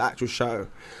part of the actual show.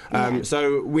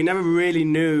 So we never really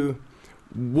knew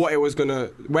where it was gonna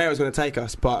take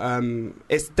us, but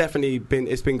it's definitely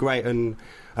been great, and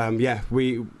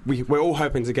we're all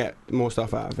hoping to get more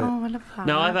stuff out of it. Oh, I love that.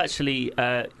 No, I've actually,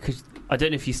 because I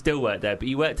don't know if you still work there, but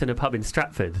you worked in a pub in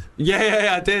Stratford.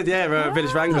 Yeah, I did.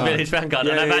 Village Vanguard. Village Vanguard,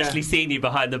 and I've actually seen you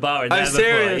behind the bar in there before.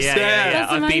 Serious? Yeah.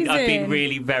 That's I've been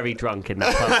really very drunk in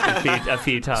that pub a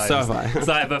few times. So have I.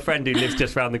 So I have a friend who lives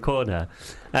just round the corner.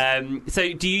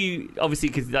 So do you, obviously,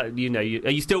 because are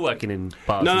you still working in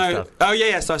bars? And stuff? Oh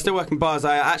yeah. So I still work in bars.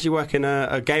 I actually work in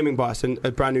a gaming bar,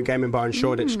 a brand new gaming bar in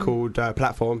Shoreditch called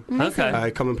Platform.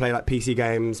 Okay. Come and play like PC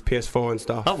games, PS4 and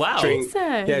stuff. Oh wow. Drink,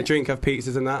 have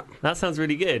pizzas and that. That sounds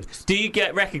really good. Do you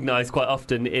get recognised quite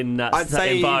often in that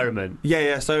environment?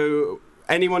 Yeah. So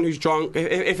anyone who's drunk,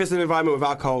 if it's an environment with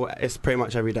alcohol, it's pretty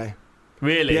much every day.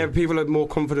 Really? Yeah, people are more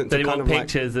confident to kind of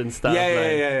pictures and stuff.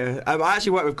 Yeah. I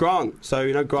actually work with Grant, so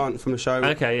you know Grant from the show.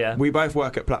 Okay, yeah. We both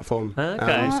work at Platform. Okay,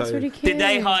 that's really cute. Did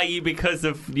they hire you because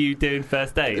of you doing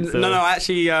First Dates? No,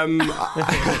 actually,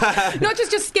 not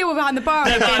just skill behind the bar.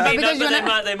 They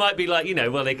might be like,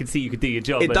 well, they could see you could do your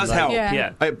job. It does help.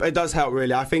 Yeah. It does help,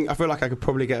 really. I feel like I could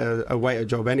probably get a waiter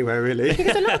job anywhere, really.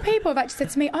 Because a lot of people have actually said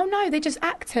to me, "Oh no, they're just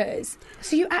actors."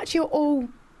 So you actually are all.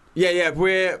 Yeah.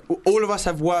 We're all of us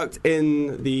have worked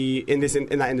in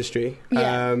that industry.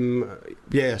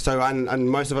 Yeah. So and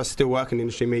most of us still work in the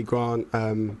industry. Me and Grant.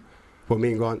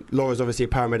 Laura's obviously a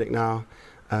paramedic now.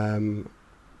 I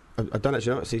don't actually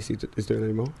know what Cece is doing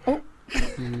anymore. Oh.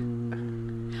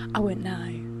 I wouldn't know.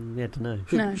 Yeah, I don't know.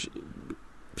 No.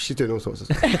 She's doing all sorts of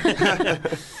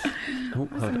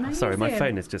stuff. Sorry, my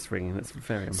phone is just ringing. That's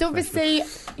very. So obviously,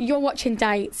 you're watching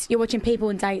dates. You're watching people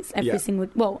on dates every single.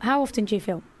 Well, how often do you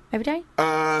film? Every day?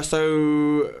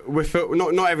 So we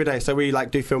not every day. So we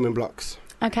do filming blocks.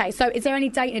 Okay, so is there any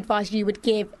dating advice you would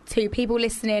give to people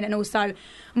listening, and also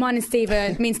me and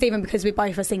Stephen, because we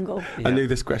both are single? Yeah. I knew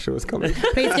this question was coming.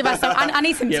 Please give us some. I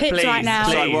need some tips right now.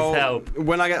 Please help.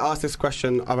 When I get asked this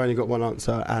question, I've only got one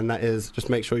answer, and that is just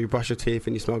make sure you brush your teeth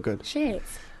and you smell good. Shit.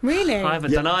 Really? I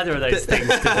haven't done either of those things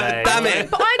today. Damn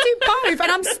it. But I do both,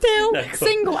 and I'm still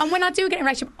single. And when I do get in a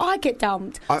relationship, I get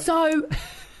dumped.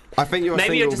 I think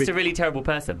maybe you're just a really terrible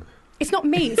person. It's not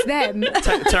me, it's them.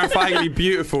 Terrifyingly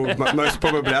beautiful, most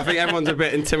probably. I think everyone's a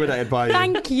bit intimidated by you.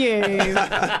 Thank you,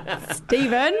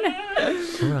 Stephen.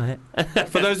 Right.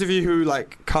 For those of you who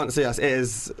can't see us, it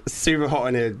is super hot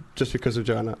in here just because of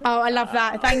Joanna. Oh, I love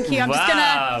that. Thank you. I'm just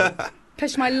gonna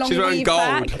push my long She's wearing weave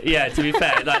gold. back. Yeah, to be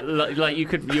fair,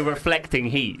 you're reflecting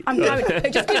heat. I'm going.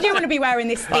 Just because you want to be wearing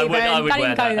this, Stephen. I would don't wear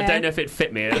even go that. there. I don't know if it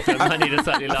fit me. I need a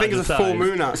slightly larger size. I think it's a full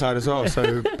moon outside as well,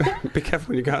 so be careful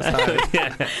when you go outside.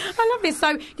 Yeah. I love this. So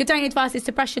your dating advice is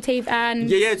to brush your teeth and...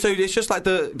 Yeah, so it's just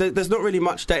there's not really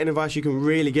much dating advice you can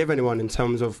really give anyone in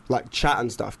terms of chat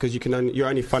and stuff, because you're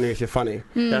only funny if you're funny.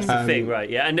 That's the thing, right?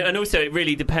 Yeah, and also it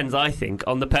really depends, I think,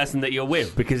 on the person that you're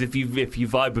with, because if you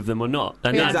vibe with them or not,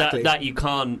 and exactly. that you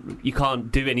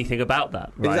can't do anything about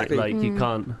that, right? Exactly. You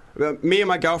can't. Me and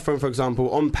my girlfriend, for example,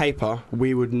 on paper,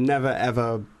 we would never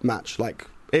ever match.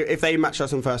 If they matched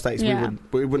us on First Dates,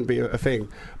 we wouldn't be a thing.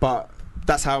 But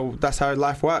that's how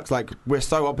life works. We're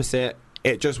so opposite,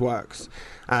 it just works.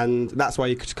 And that's why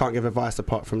you just can't give advice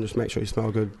apart from just make sure you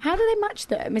smell good. How do they match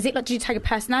them? Is it do you take a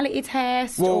personality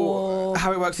test? Well, or?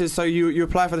 How it works is, so you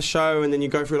apply for the show, and then you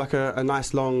go through a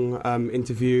nice long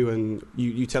interview, and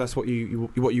you tell us what you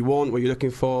want, what you're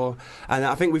looking for. And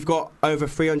I think we've got over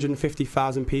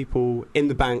 350,000 people in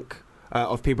the bank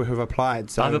of people who have applied.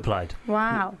 So I've applied.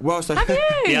 Wow. Well, so have you?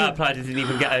 Yeah, I applied. I didn't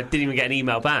even get an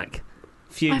email back.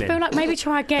 Fuming. I feel like maybe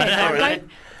try again.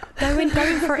 Go in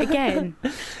for it again.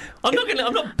 I'm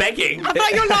not begging. I feel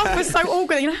like your laugh was so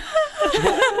awkward.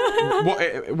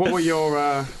 What were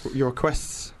your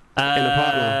requests in a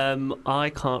partner? I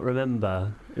can't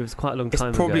remember. It was quite a long time ago.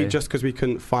 It's probably just because we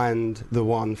couldn't find the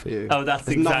one for you. Oh, that's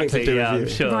There's exactly. Nothing to do with you. I'm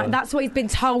sure. Right, that's what he's been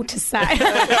told to say.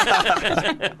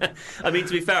 I mean,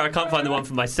 to be fair, I can't find the one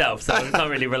for myself, so I can't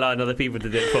really rely on other people to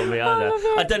do it for me either.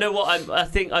 I don't know what I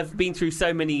think I've been through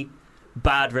so many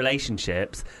bad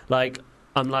relationships.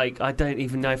 I'm I don't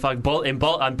even know if I'm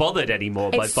bothered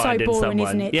anymore by finding someone. It's so boring,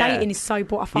 isn't it? Yeah. Dating is so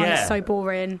boring. I find it so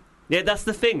boring. Yeah, that's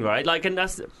the thing, right? And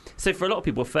that's so for a lot of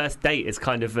people, first date is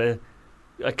kind of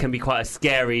can be quite a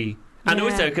scary. And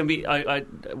also it can be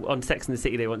on Sex and the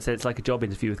City they once said it's like a job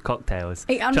interview with cocktails.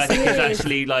 It honestly which I think is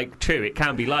actually true. It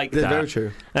can be like that. Very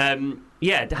true. How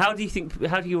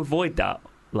do you avoid that?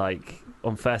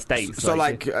 on first dates. So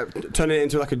turning it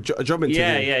into like a job interview.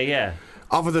 Yeah.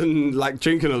 Other than like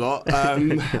drinking a lot, I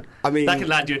mean that could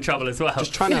land you in trouble as well.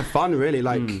 Just trying to have fun, really,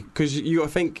 like because you got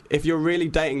to think if you're really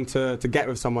dating to get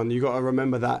with someone, you got to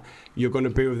remember that you're going to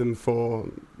be with them for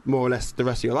more or less the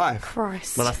rest of your life.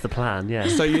 Christ. Well, that's the plan, yeah.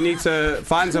 So you need to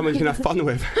find someone you can have fun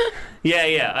with.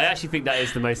 Yeah. I actually think that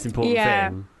is the most important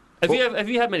thing. Have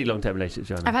you had many long-term relationships,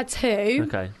 Joanna? I've had 2.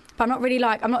 Okay. But I'm not really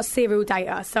I'm not a serial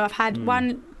dater. So I've had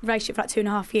one relationship for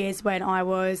 2.5 years when I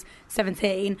was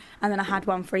 17, and then I had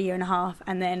one for 1.5 years,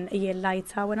 and then a year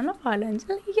later when I'm Love Island.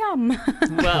 Yum.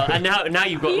 Well, and now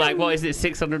you've got what is it,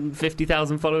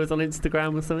 650,000 followers on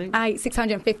Instagram or something?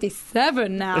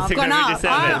 657 now. I've gone up.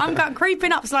 I'm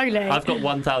creeping up slowly. I've got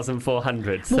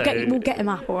 1,400. We'll get him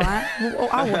up, all right?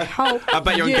 I will help. I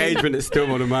bet your engagement is still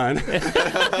more than mine.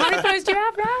 How many followers do you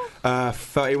have now?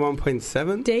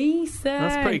 31.7. Decent.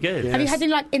 That's pretty good. Have you had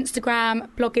any Instagram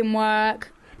blogging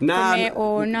work? Nah, from it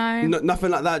or no? Nothing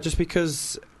like that. Just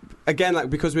because, again,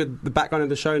 because we're the background of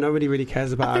the show, nobody really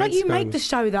cares about. I feel like you make the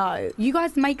show though. You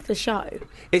guys make the show.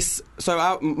 It's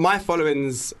my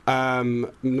following's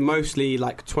mostly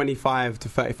 25 to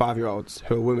 35-year-olds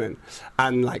who are women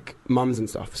and mums and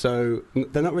stuff. So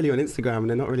they're not really on Instagram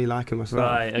and they're not really liking my stuff.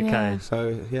 Right. Okay. Yeah.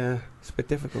 So yeah. It's a bit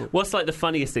difficult. What's the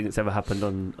funniest thing that's ever happened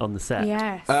on the set?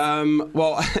 Yes.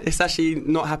 Well, it's actually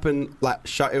not happened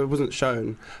it wasn't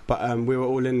shown, but we were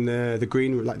all in the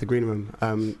green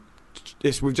room.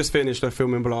 We've just finished a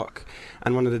filming block,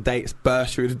 and one of the dates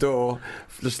burst through the door,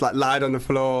 just lied on the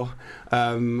floor.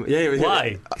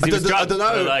 Why? I don't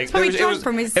know.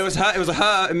 It was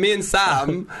her, and me and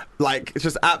Sam.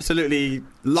 Just absolutely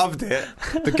loved it.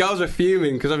 The girls were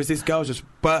fuming because obviously these girls just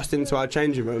burst into our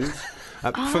changing rooms.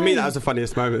 For me, that was the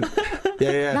funniest moment.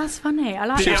 Yeah. That's funny. I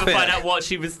like Did that. you ever find out what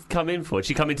she was coming for? Did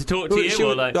she come in to talk to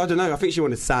you? I don't know. I think she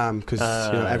wanted Sam because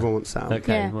everyone wants Sam.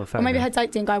 Okay. Yeah. Well, or maybe her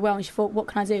date didn't go well and she thought, what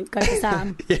can I do? Go for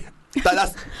Sam. Yeah.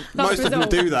 That's most of them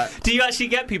do that. Do you actually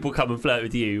get people come and flirt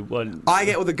with you? I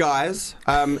get all the guys.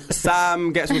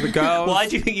 Sam gets all the girls. Why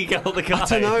do you think you get all the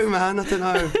guys? I don't know, man. I don't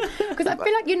know. Because I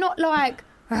feel like you're not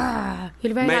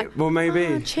you're very well,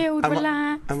 maybe chilled,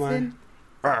 relaxed.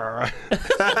 I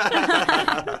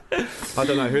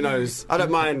don't know. Who knows? I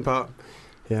don't mind, but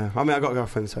yeah. I mean, I got a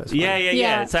girlfriend, so it's fine.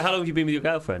 Yeah. So how long have you been with your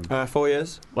girlfriend? 4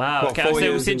 years. Wow. Well, okay. 4 So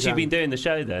years since you've been doing the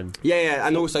show, then. Yeah,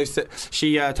 and also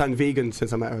she turned vegan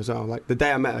since I met her as well. The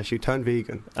day I met her, she turned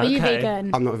vegan. Are you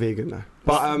vegan? I'm not vegan, no.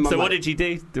 But so what did you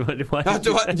do?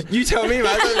 You tell me,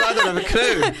 man. I don't have a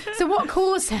clue. So what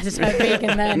caused her to turn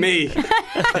vegan then? Me.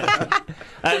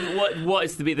 And what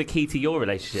is to be the key to your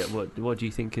relationship? What do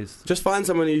you think is? Just find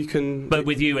someone who you can. But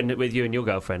with you and your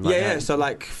girlfriend. Yeah. So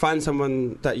find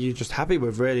someone that you're just happy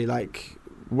with. Really,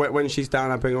 when she's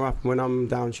down, I bring her up, and when I'm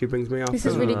down, she brings me up. This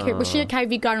is really cute. Was she okay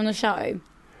with you going on the show?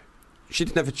 She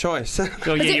didn't have a choice.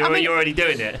 Oh, yeah, you're already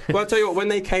doing it. Well, I'll tell you what, when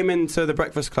they came into the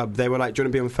Breakfast Club, they were like, do you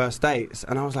want to be on first dates?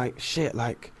 And I was like, shit,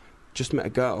 just met a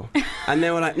girl. And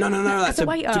they were like, no,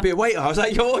 to be a waiter. I was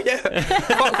like, yeah,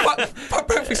 fuck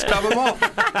Breakfast Club, I'm off.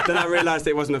 Then I realised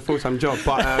it wasn't a full-time job,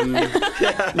 but...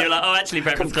 You're like, oh, actually,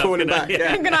 Breakfast Club. Calling back,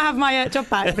 yeah. I'm going to have my job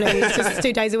back, please. Just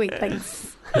 2 days a week,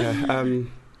 thanks. Yeah,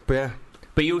 but yeah.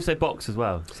 But you also box as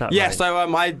well, is that yeah, right? So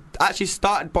I actually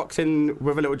started boxing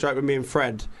with a little joke with me and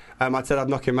Fred. I said I'd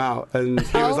knock him out, and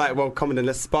he was like, well, come on then,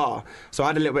 let's spar. So I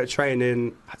had a little bit of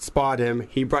training, sparred him,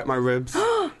 he broke my ribs.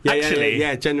 Actually?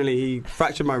 Yeah, generally, he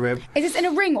fractured my rib. Is this in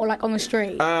a ring or on the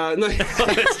street? No, No. on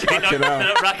the street,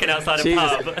 not racking outside a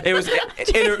pub. It was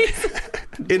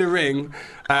in a ring.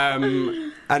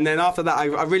 And then after that,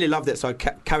 I really loved it, so I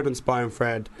carried on sparring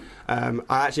Fred. I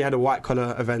actually had a white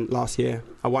collar event last year.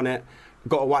 I won it.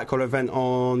 Got a white collar event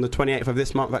on the 28th of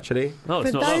this month, actually. Oh,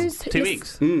 it's not long. 2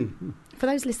 weeks. For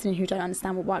those listening who don't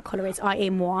understand what white collar is,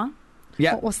 moi.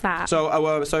 Yeah. What's that?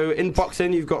 So in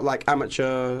boxing, you've got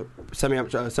amateur,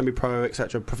 semi-amateur, semi-pro,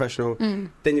 etc., professional.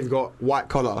 Then you've got white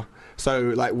collar.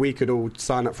 So we could all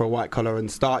sign up for a white collar and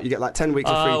start. You get 10 weeks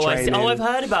of free training. I've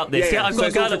heard about this. Yeah, I've got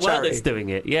a girl at work that's doing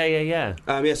it. Yeah.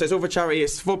 So it's all for charity.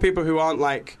 It's for people who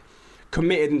aren't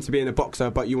committed into being a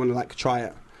boxer, but you want to try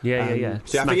it. Yeah.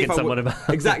 So Smacking someone about.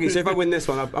 Exactly. So if I win this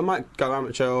one, I might go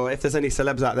amateur. Or if there's any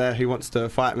celebs out there who wants to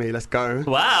fight me, let's go.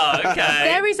 Wow. Okay.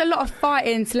 There is a lot of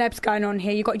fighting celebs going on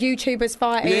here. You've got YouTubers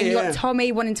fighting. You've got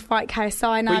Tommy wanting to fight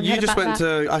KSI. Now you just went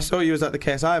to. I saw you was at the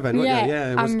KSI event. Weren't you?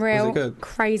 Yeah. Unreal. Was it good?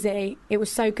 Crazy. It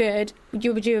was so good.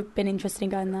 Would you have been interested in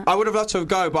going there? I would have loved to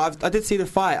go, but I did see the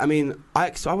fight. I mean,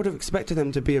 I would have expected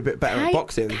them to be a bit better at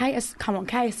boxing. Come on,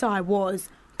 KSI was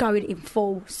going in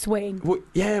full swing. Well,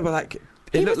 yeah, but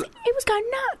It was going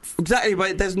nuts. Exactly,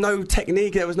 but there's no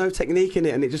technique. There was no technique in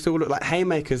it, and it just all looked like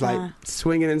haymakers,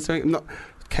 swinging and swinging.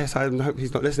 case I hope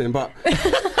he's not listening, but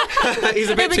he's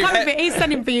a bit too he's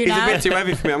sending for you he's now. a bit too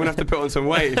heavy for me. I'm going to have to put on some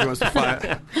weight if he wants to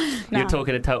fight. No. You're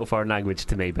talking a total foreign language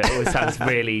to me, but it always sounds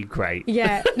really great.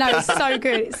 Yeah, no, it's so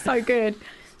good. It's so good.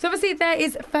 So obviously there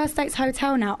is First Dates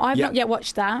Hotel now. I've not yet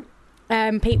watched that.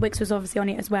 Pete Wicks was obviously on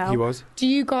it as well. He was. Do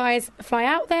you guys fly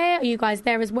out there? Are you guys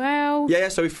there as well? Yeah,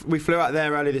 so we flew out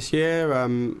there early this year.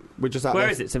 We're just out Where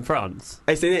there. Is it? It's in France?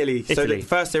 It's in Italy. So the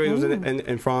first series was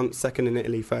in France, second in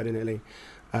Italy, third in Italy.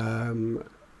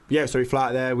 So we fly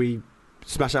out there, we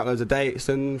smash out loads of dates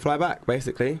and fly back,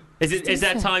 basically. Is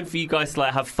there time for you guys to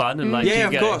like have fun and like? Yeah,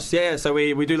 of course. Yeah, so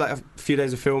we do like a few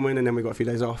days of filming, and then we got a few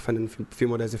days off, and then a few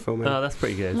more days of filming. Oh, that's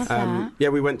pretty good. Yeah,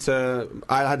 we went to.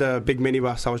 I had a big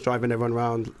minibus. I was driving everyone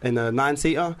around in a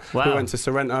 9-seater. Wow. We went to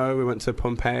Sorrento. We went to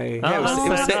Pompeii. Oh, yeah, it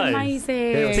was sick.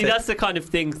 Amazing. Yeah, See, that's the kind of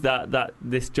things that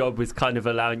this job was kind of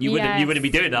allowing. You wouldn't be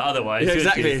doing that otherwise. Yeah,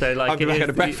 exactly. You? So, like, I'd be back at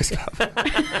the Breakfast Club.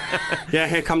 Yeah,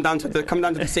 here, come down to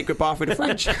the secret bar with the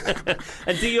French.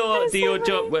 And do your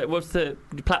job? What's the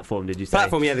platform? Did you say?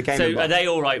 Platform, yeah, the game. So are they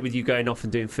all right with you going off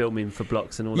and doing filming for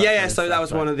blocks and all that? Yeah, so that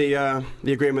was one of the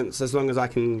agreements. As long as I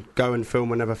can go and film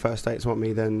whenever First Dates want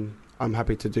me, then I'm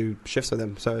happy to do shifts for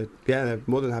them. So yeah, they're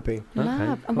more than happy. Love. Okay,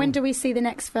 cool. And when do we see the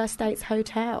next First Dates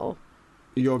Hotel?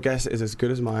 Your guess is as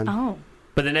good as mine. Oh.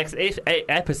 But the next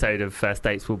episode of First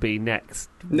Dates will be next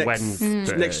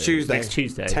Wednesday. Next Tuesday. Next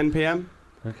Tuesday. 10 p.m.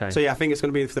 Okay. So yeah, I think it's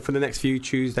going to be for the next few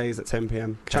Tuesdays at 10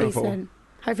 p.m. Channel 4.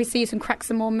 Hopefully see you some crack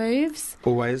some more moves.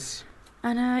 Always.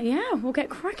 And we'll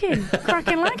get cracking.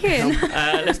 Cracking lacking.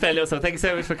 Let's play a little song. Thank you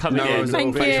so much for coming in.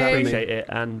 Thank you. Appreciate it.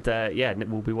 And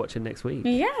we'll be watching next week.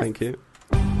 Yeah. Thank you.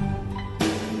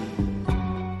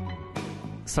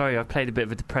 Sorry, I played a bit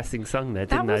of a depressing song there,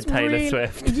 didn't I? Taylor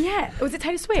Swift. Yeah. Was it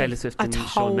Taylor Swift? Taylor Swift and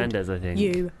Shawn Mendes, I think.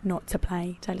 You not to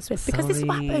play Taylor Swift because this is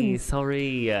what happens.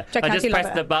 Sorry. I just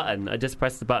pressed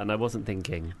the button. I wasn't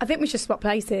thinking. I think we should swap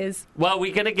places. Well,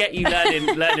 we're going to get you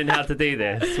learning how to do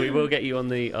this. We will get you on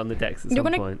the decks at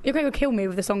some point. You're going to kill me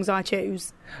with the songs I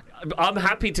choose. I'm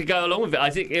happy to go along with it. I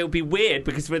think it'll be weird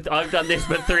because I've done this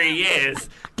for 3 years,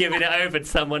 giving it over to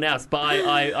someone else. But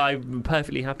I'm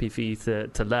perfectly happy for you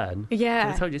to learn.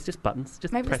 Yeah. I told you, it's just buttons,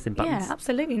 pressing buttons. Yeah,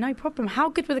 absolutely, no problem. How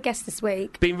good were the guests this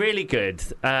week? Been really good,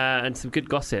 and some good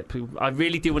gossip. I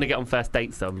really do want to get on First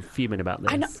Dates, though. I'm fuming about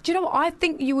this. I know, do you know what? I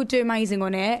think you would do amazing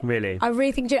on it. Really? I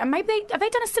really think you do. And maybe have they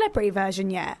done a celebrity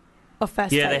version yet of First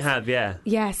Dates? Yeah, they have, yeah.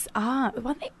 Yes.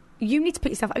 You need to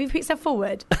put yourself. Have you put yourself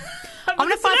forward? I'm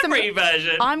going to find some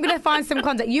version. I'm going to find some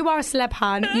content. You are a celeb,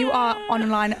 Han. You are on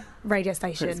online radio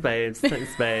station.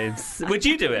 Thanks, babes. Would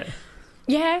you do it?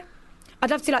 Yeah. I'd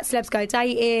love to see like celebs go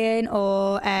dating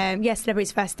or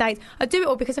celebrities first dates. I do it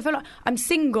all because I feel like I'm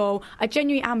single. I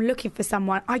genuinely am looking for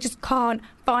someone. I just can't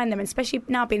find them, and especially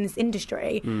now being in this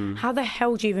industry. How the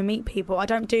hell do you even meet people? I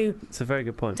don't do. It's a very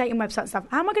good point. Dating website stuff.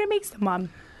 How am I going to meet someone?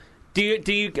 Are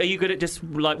you good at just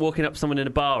like walking up to someone in a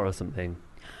bar or something?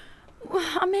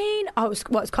 I mean, it was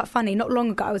quite funny. Not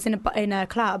long ago, I was in a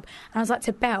club, and I was like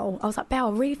to Belle, I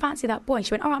really fancy that boy. And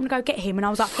she went, "All right, I'm going to go get him." And I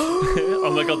was like,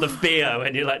 "Oh my god, the fear!"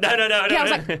 When you're like, "No." Yeah, I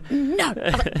was like, "No." I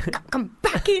was like, "Come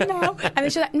back in now." And then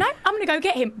she was like, "No, I'm going to go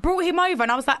get him." Brought him over,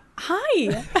 and I was like,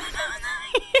 "Hi."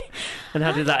 And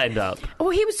how did that end up? Well,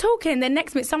 he was talking, and then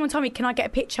next minute someone told me, "Can I get a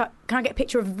picture? Can I get a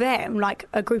picture of them, like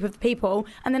a group of people?"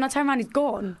 And then I turned around, he's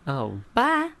gone. Oh,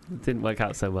 bye. It didn't work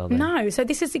out so well then. No, so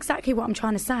this is exactly what I'm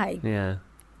trying to say. Yeah,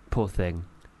 poor thing.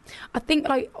 I think,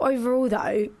 like, overall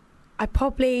though,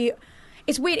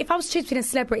 it's weird if I was choosing a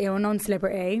celebrity or a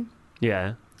non-celebrity.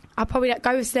 Yeah. I'd probably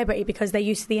go with celebrity because they're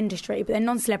used to the industry, but then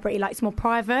non-celebrity, like, it's more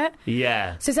private.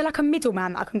 Yeah. So is there like a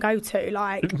middleman that I can go to,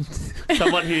 like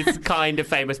someone who's kind of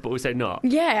famous but also not?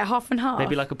 Yeah, half and half.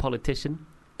 Maybe like a politician.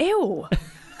 Ew.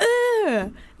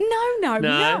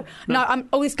 No.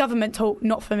 All this government talk,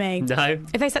 not for me. No.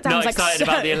 If they sat down, not and was excited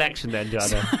about the election, then, Joanna.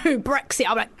 So Brexit,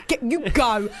 I'm like, you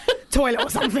go toilet or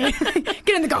something. Get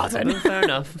in the garden.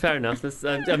 Well, fair enough.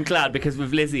 I'm glad because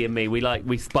with Lizzie and me,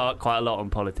 we spark quite a lot on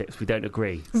politics. We don't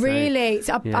agree. So, really?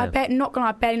 So I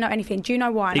barely know anything. Do you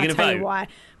know why? You're going to vote? You why.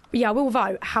 Yeah, I will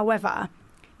vote. However,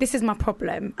 this is my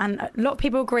problem, and a lot of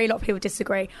people agree, a lot of people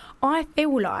disagree. I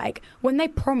feel like when they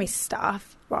promise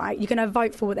stuff, right, you're going to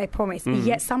vote for what they promise,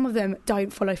 yet some of them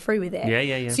don't follow through with it.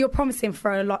 Yeah. So you're promising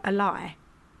for a lie.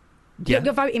 Yeah.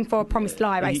 You're voting for a promised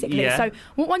lie, basically. Yeah. So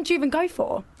what one do you even go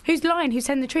for? Who's lying? Who's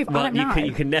telling the truth? Well, I don't know.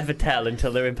 You can never tell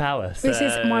until they're in power. So this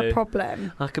is my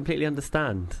problem. I completely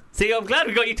understand. See, I'm glad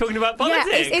we got you talking about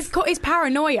politics. Yeah, it's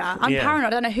paranoia. I'm paranoid. I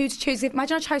don't know who to choose.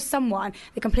 Imagine I chose someone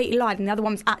that completely lied and the other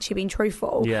one's actually been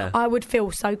truthful. Yeah. I would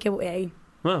feel so guilty.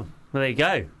 Well, there you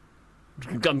go.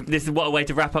 This is what a way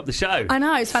to wrap up the show. I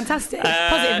know, it's fantastic.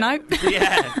 Positive note.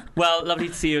 Yeah. Well, lovely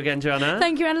to see you again, Joanna.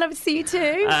 Thank you, and lovely to see you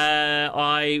too.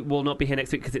 I will not be here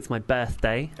next week because it's my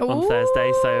birthday on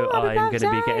Thursday, so I'm going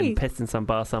to be getting pissed in some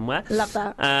bar somewhere. Love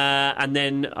that. And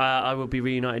then I will be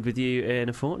reunited with you in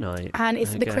a fortnight. And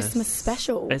it's the Christmas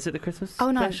special. Is it the Christmas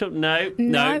no. special? No.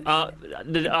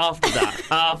 After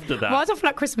that. Well, I don't feel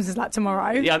like Christmas is like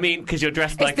tomorrow. Yeah, I mean, because you're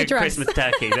dressed like a Christmas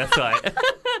turkey. That's right.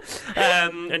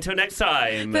 Until next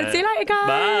time. But see you later,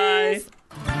 guys.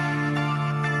 Bye.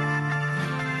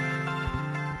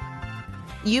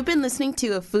 You've been listening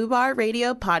to a FUBAR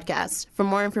Radio podcast. For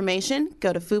more information,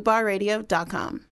 go to FUBARradio.com.